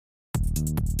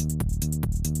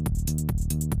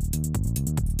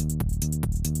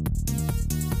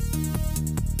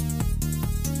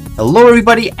Hello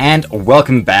everybody and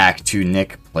welcome back to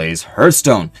Nick Plays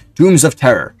Hearthstone, Dooms of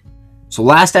Terror. So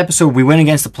last episode we went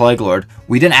against the Plague Lord.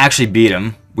 We didn't actually beat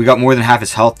him. We got more than half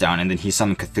his health down and then he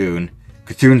summoned Cthulhu.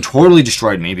 Cthulhu totally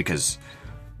destroyed me because...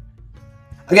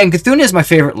 Again, Cthulhu is my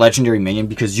favorite legendary minion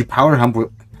because you power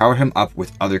him up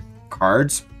with other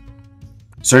cards.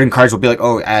 Certain cards will be like,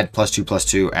 oh, add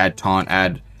 +2/+2, add taunt,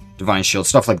 add divine shield,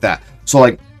 stuff like that. So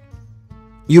like...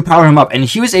 You power him up, and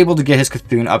he was able to get his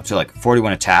Cthulhu up to like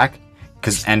 41 attack.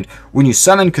 And when you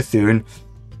summon Cthulhu,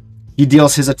 he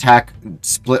deals his attack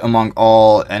split among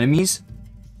all enemies.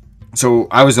 So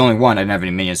I was the only one, I didn't have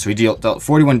any minions, so he dealt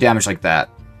 41 damage like that,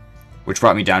 which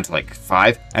brought me down to like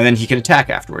 5. And then he could attack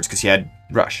afterwards because he had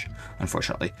Rush,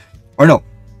 unfortunately. Or no,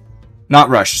 not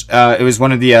Rush. It was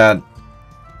one of the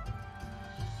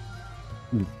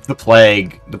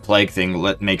plague thing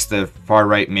that makes the far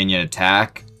right minion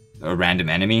attack a random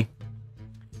enemy,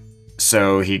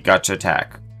 so he got to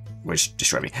attack, which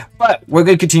destroyed me. But we're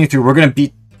gonna continue through. We're gonna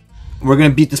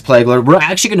beat this Plague Lord. We're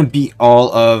actually gonna beat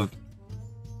all of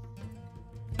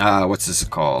what's this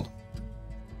called?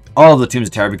 All of the Tombs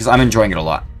of Terror because I'm enjoying it a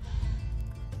lot.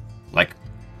 Like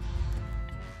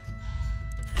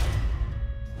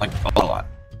a lot.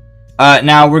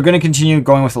 Now we're gonna continue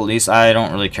going with Elise. I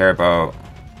don't really care about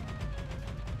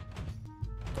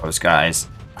those guys.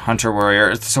 Hunter Warrior,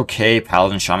 it's okay.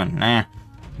 Paladin Shaman, nah.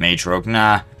 Mage Rogue,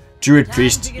 nah. Druid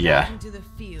Priest, yeah.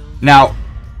 Now,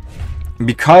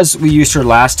 because we used her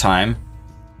last time,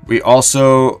 we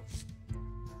also...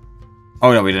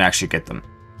 Oh no, we didn't actually get them.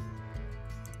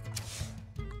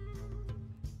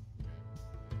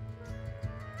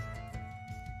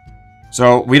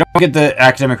 So, we don't get the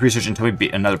academic research until we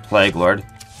beat another Plague Lord.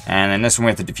 And then this one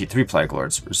we have to defeat 3 Plague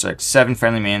Lords. We're like 7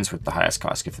 friendly minions with the highest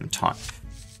cost, give them taunt.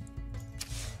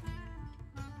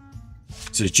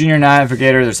 So there's Junior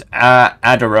Navigator, there's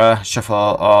Adara, shuffle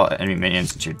all enemy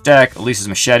minions into your deck, Elise's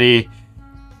Machete,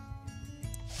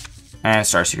 and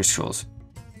Starseeker's Tools.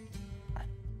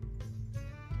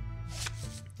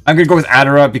 I'm gonna go with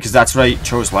Adara because that's what I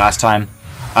chose last time.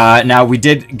 Now we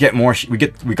did get more. We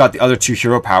got the other 2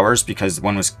 hero powers because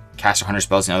one was cast 100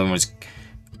 spells, and the other one was,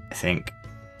 I think,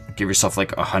 give yourself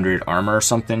like 100 armor or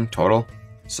something total.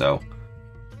 So.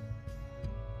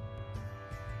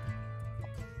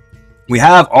 We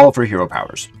have all of her hero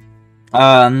powers.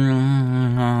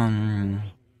 I'm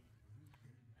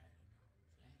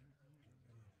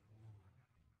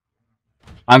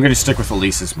going to stick with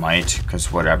Elise's Might,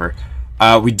 because whatever.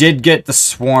 We did get the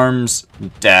Swarms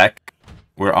deck.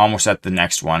 We're almost at the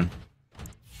next one.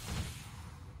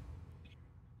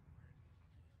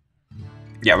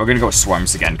 Yeah, we're going to go with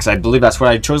Swarms again, because I believe that's what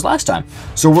I chose last time.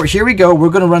 So here we go. We're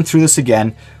going to run through this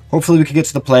again. Hopefully we can get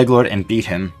to the Plague Lord and beat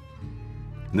him.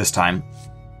 This time.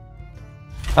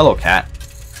 Hello, cat.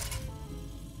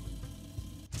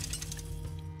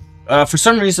 For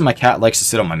some reason, my cat likes to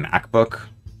sit on my MacBook,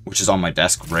 which is on my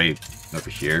desk right over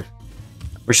here.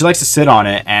 But she likes to sit on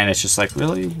it, and it's just like,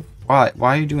 really? Why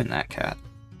are you doing that, cat?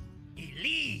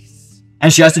 Elise.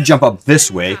 And she has to jump up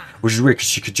this way, which is weird, because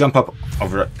she could jump up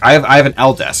over... I have an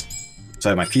L desk. So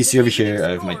I have my PC over here,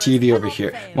 I have my TV over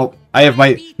here. Well, I have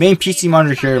my main PC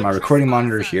monitor here, my recording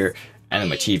monitor here, and then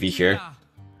my TV here.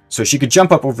 So she could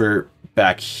jump up over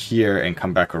back here and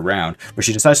come back around. But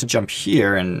she decides to jump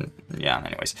here and... Yeah,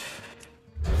 anyways.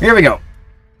 Here we go.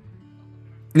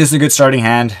 This is a good starting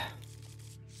hand.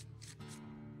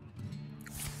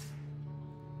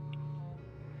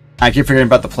 I keep forgetting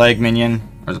about the plague minion.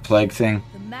 Or the plague thing.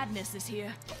 The madness is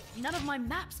here. None of my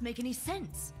maps make any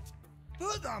sense.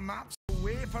 Put the maps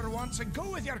away for once and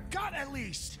go with your gut at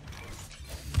least.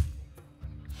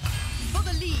 For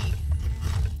the league.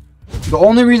 The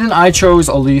only reason I chose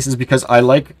Elise is because I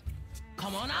like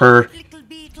her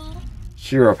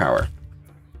hero power.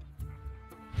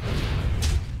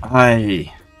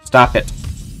 Stop it.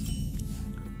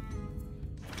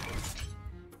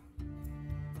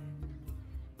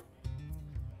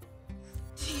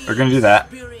 We're gonna do that.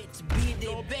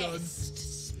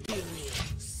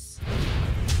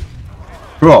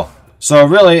 Cool. So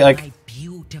really, like,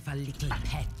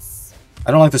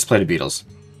 I don't like this plate of beetles.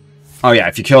 Oh yeah,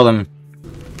 if you kill them,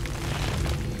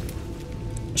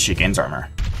 she gains armor.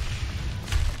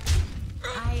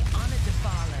 I honor the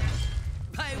fallen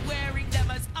by wearing them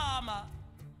as armor.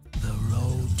 The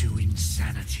road to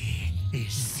insanity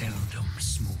is seldom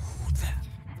smooth.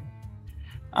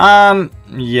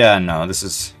 Yeah, no, this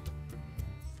is...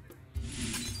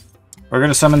 We're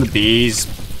gonna summon the bees,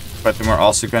 but then we're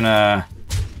also gonna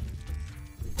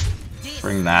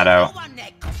bring that out.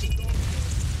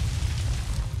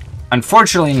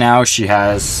 Unfortunately, now she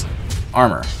has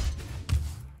armor.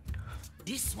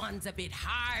 This one's a bit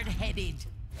hard-headed.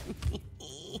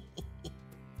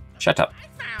 Shut up.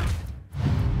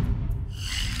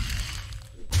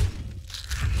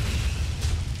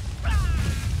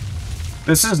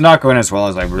 This is not going as well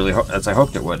as I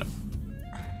hoped it would.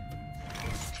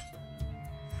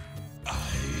 I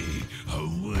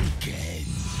awaken.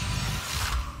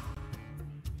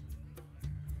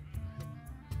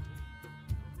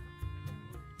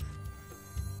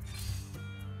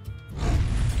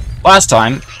 Last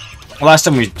time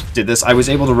we did this, I was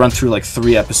able to run through like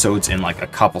 3 episodes in like a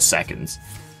couple seconds.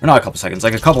 Or not a couple seconds,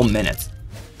 like a couple minutes.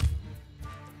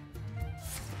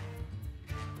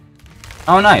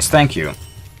 Oh, nice, thank you.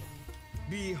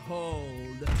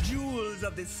 Behold, jewels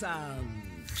of the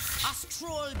sun. Us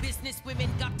troll businesswomen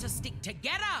got to stick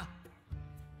together.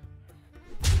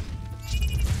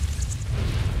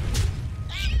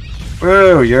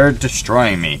 Whoa, you're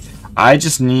destroying me. I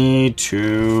just need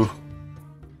to...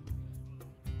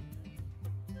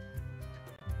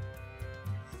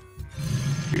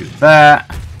 do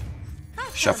that.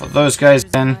 Shuffle those guys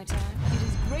in. It is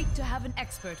great to have an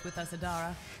expert with us,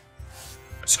 Adara.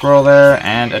 Scroll there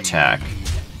and attack.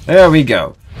 There we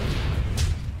go.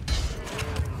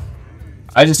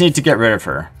 I just need to get rid of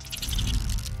her.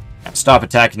 And stop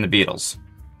attacking the beetles.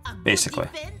 Basically.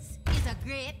 Defense is a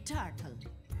great turtle.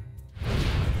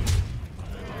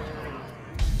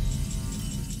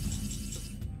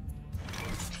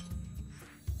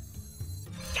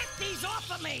 Get these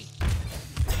off of me!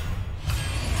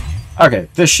 Okay,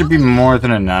 this should be more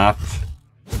than enough.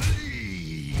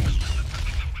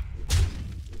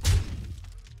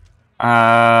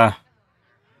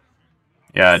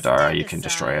 Yeah, Dara, you can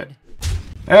destroy it.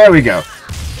 There we go.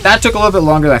 That took a little bit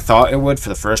longer than I thought it would for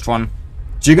the first one.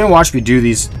 So you're gonna watch me do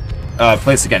these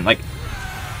plays again. Like,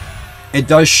 it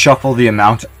does shuffle the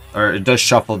amount, or it does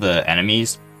shuffle the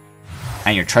enemies,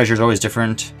 and your treasure is always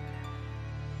different.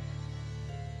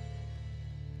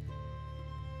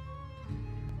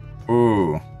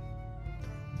 Ooh.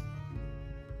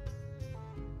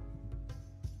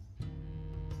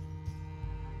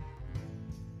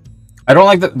 I don't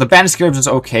like the Band of Scarabs is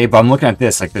okay, but I'm looking at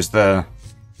this, like there's the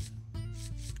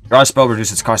draw a spell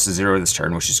reduces its cost to 0 this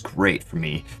turn, which is great for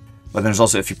me. But there's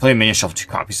also, if you play a minion, shuffle 2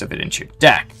 copies of it into your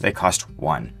deck. They cost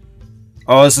 1.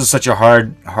 Oh, this is such a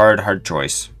hard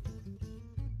choice.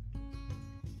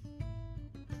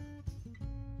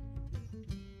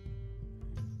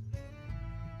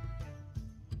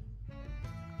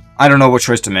 I don't know what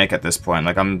choice to make at this point.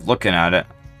 Like, I'm looking at it.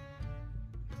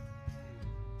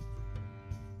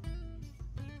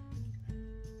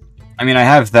 I mean, I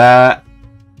have that.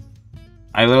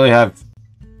 I literally have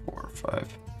 4 or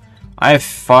 5. I have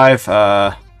 5,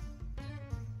 I'm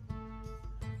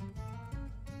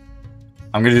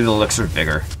gonna do the Elixir of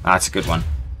Vigor. That's a good one.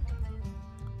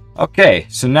 Okay,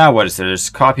 so now what is there? There's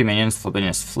Copy Minions,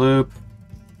 Flabinius Floop,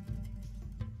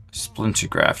 Splinter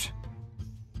Graft.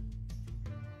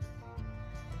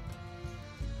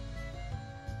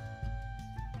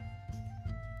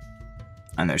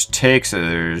 And there's Take, so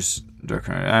there's Dark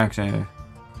Active.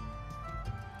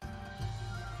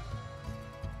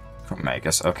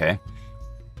 Chromagus, okay.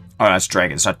 Oh, that's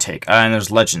Dragon, it's not Take. And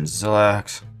there's Legends,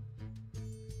 Zillax.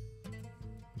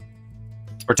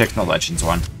 We're taking the Legends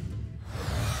one.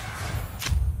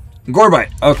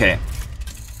 Gorebite, okay.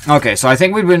 Okay, so I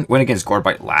think we went against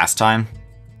Gorebite last time.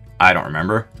 I don't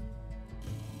remember.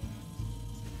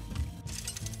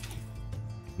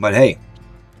 But hey,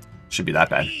 should be that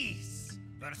bad.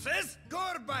 Versus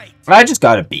Gorebite. But I just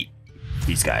gotta beat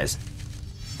these guys.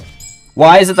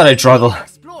 Why is it that I draw the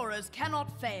Explorers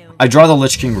cannot fail.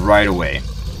 Lich King right away?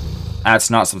 That's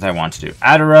not something I want to do.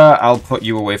 Adara, I'll put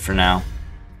you away for now.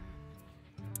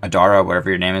 Adara, whatever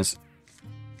your name is.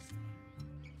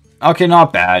 Okay,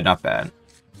 not bad, not bad.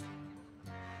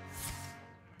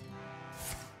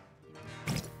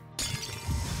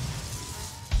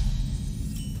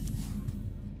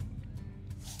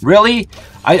 Really?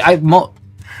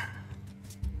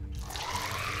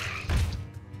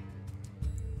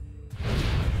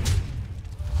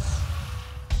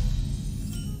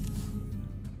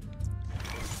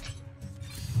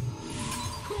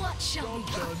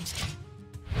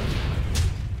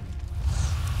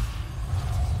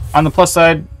 On the plus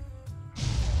side...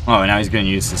 Oh, now he's gonna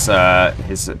use his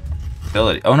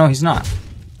ability. Oh no, he's not.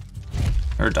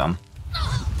 You're dumb.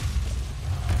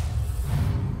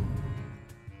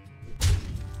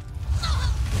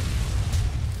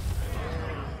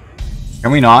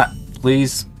 Can we not,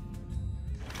 please?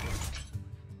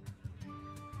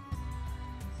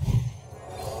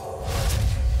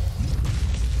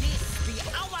 This be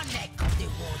our neck.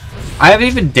 I haven't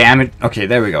even damaged... Okay,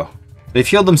 there we go. They've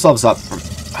healed themselves up from...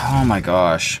 Oh my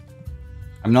gosh.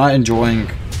 I'm not enjoying...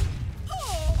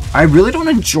 I really don't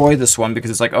enjoy this one because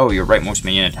it's like, oh, you're right, most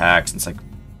minion attacks. And it's like...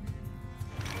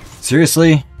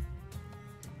 Seriously?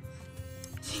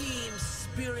 Team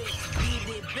spirit be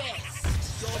the best.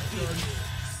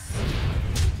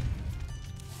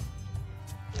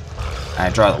 I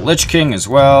draw the Lich King as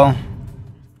well.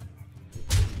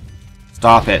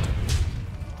 Stop it.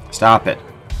 Stop it.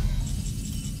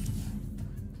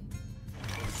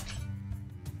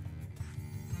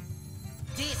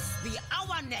 This be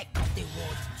our neck of the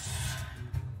woods.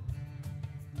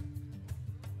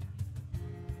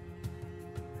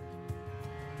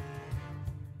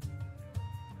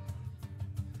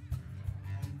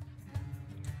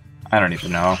 I don't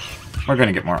even know. We're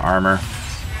gonna get more armor.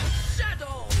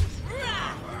 Shadows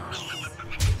rise.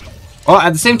 Well,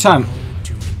 at the same time,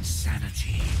 To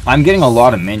insanity I'm getting a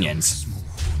lot of minions.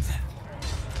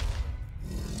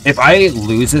 If I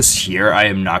lose this here, I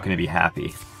am not going to be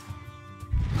happy.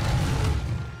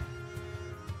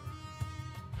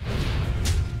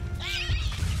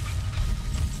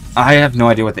 I have no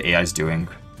idea what the AI is doing.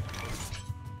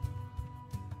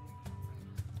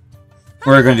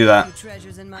 We're going to do that. Few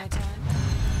treasures in my time.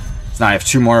 So now I have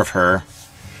 2 more of her.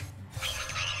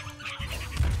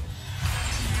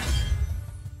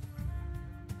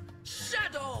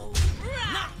 Shadows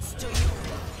rise to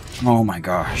you. Oh my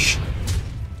gosh.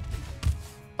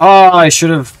 Oh, I should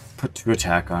have put 2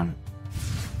 attack on.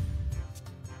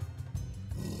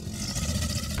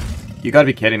 You gotta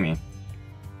be kidding me.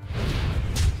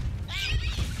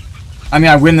 I mean,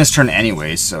 I win this turn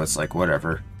anyways, so it's like,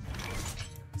 whatever.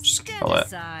 Just kill it.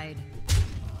 Aside.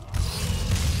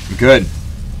 Good.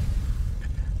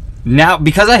 Now,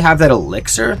 because I have that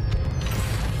elixir,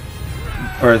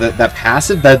 or that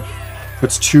passive, that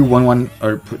puts 2/1/1,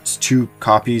 or puts 2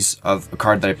 copies of a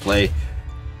card that I play.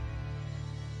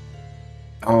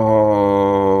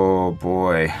 Oh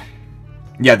boy.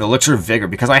 Yeah, the elixir of vigor,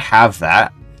 because I have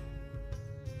that,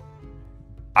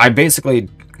 I basically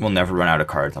will never run out of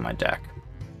cards on my deck.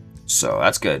 So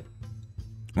that's good.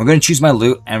 We're gonna choose my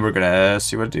loot and we're gonna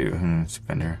see what to do.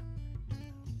 Spender.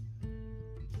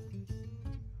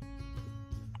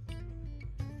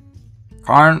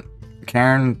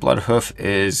 Cairn Bloodhoof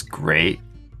is great.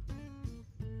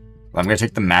 But I'm gonna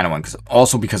take the mana one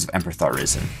also because of Emperor Thought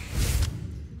Risen.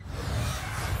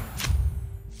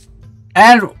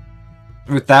 And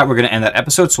with that, we're gonna end that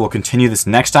episode, so we'll continue this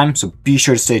next time, so be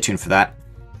sure to stay tuned for that.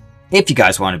 If you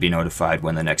guys want to be notified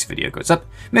when the next video goes up,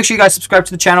 make sure you guys subscribe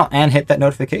to the channel and hit that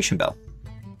notification bell.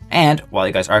 And while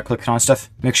you guys are clicking on stuff,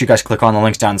 make sure you guys click on the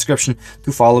links down in the description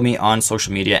to follow me on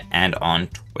social media and on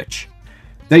Twitch.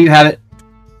 There you have it.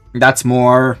 That's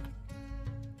more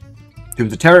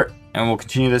Tombs of Terror, and we'll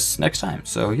continue this next time.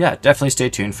 So yeah, definitely stay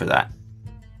tuned for that.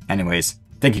 Anyways,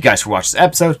 thank you guys for watching this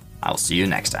episode. I'll see you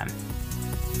next time.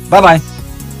 Bye-bye.